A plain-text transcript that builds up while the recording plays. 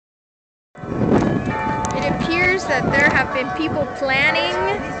that there have been people planning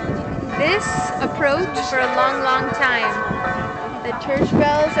this approach for a long, long time. The church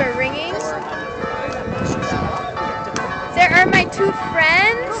bells are ringing. There are my two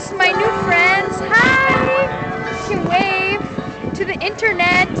friends, my new friends. Hi! You can wave to the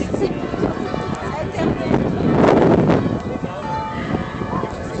internet.